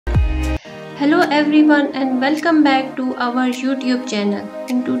Hello everyone and welcome back to our YouTube channel.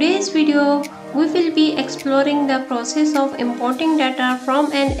 In today's video, we will be exploring the process of importing data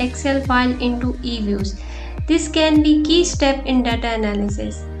from an Excel file into EViews. This can be a key step in data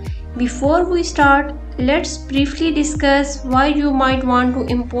analysis. Before we start, let's briefly discuss why you might want to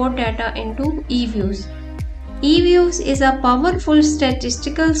import data into EViews. EViews is a powerful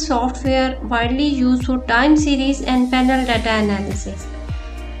statistical software widely used for time series and panel data analysis.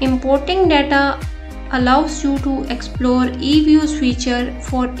 Importing data allows you to explore EViews feature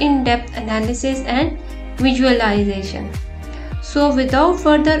for in-depth analysis and visualization. So without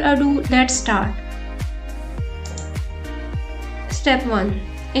further ado, let's start. Step 1.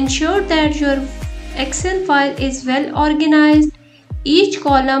 Ensure that your Excel file is well organized. Each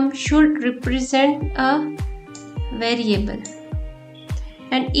column should represent a variable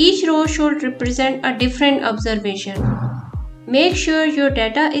and each row should represent a different observation. Make sure your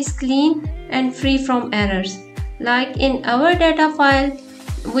data is clean and free from errors. Like in our data file,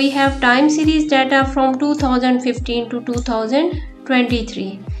 we have time series data from 2015 to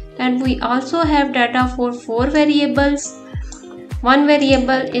 2023, and we also have data for 4 variables. One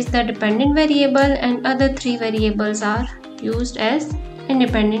variable is the dependent variable and other 3 variables are used as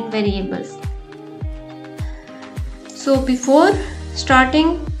independent variables. So before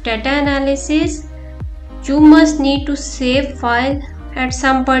starting data analysis, you must need to save file at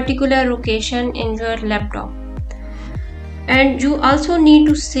some particular location in your laptop, and you also need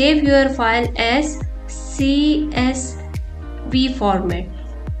to save your file as CSV format.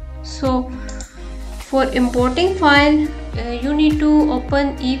 So for importing file, you need to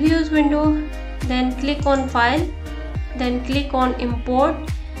open EViews window, then click on file, then click on import.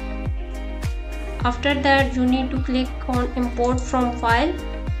 After that, you need to click on import from file.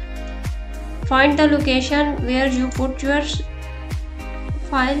 Find the location where you put your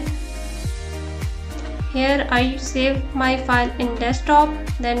file. Here I save my file in desktop,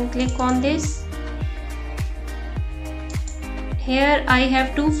 then click on this. Here I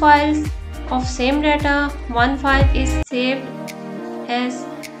have 2 files of same data. One file is saved as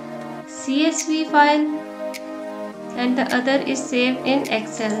CSV file and the other is saved in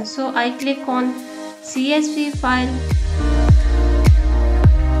Excel. So I click on CSV file.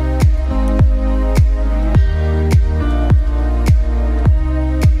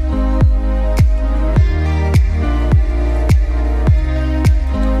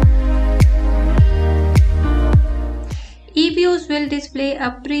 EViews will display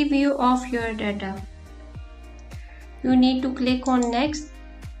a preview of your data. You need to click on next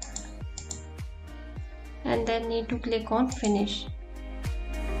and then need to click on finish.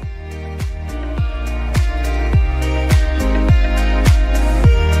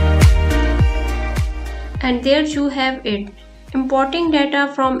 And there you have it. Importing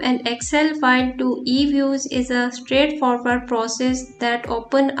data from an Excel file to EViews is a straightforward process that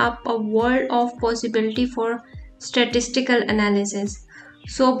opens up a world of possibility for statistical analysis.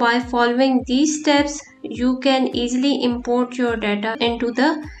 So by following these steps, you can easily import your data into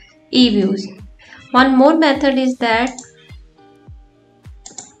the EViews. One more method is that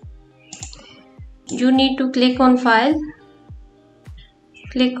you need to click on file,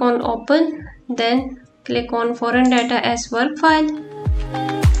 click on open, then click on foreign data as work file.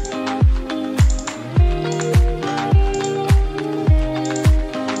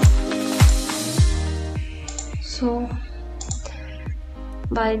 So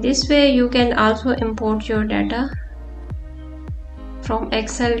by this way you can also import your data from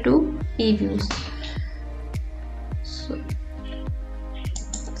Excel to EViews.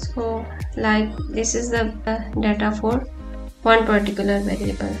 So like this is the data for one particular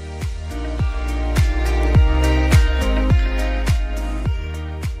variable.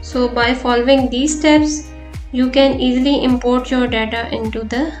 So by following these steps, you can easily import your data into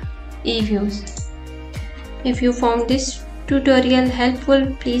the EViews. If you found this tutorial helpful,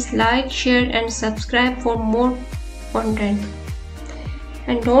 please like, share and subscribe for more content.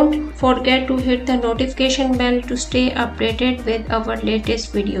 And don't forget to hit the notification bell to stay updated with our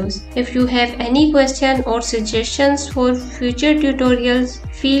latest videos. If you have any question or suggestions for future tutorials,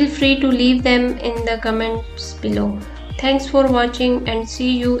 feel free to leave them in the comments below. Thanks for watching and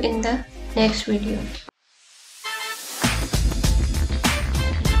see you in the next video.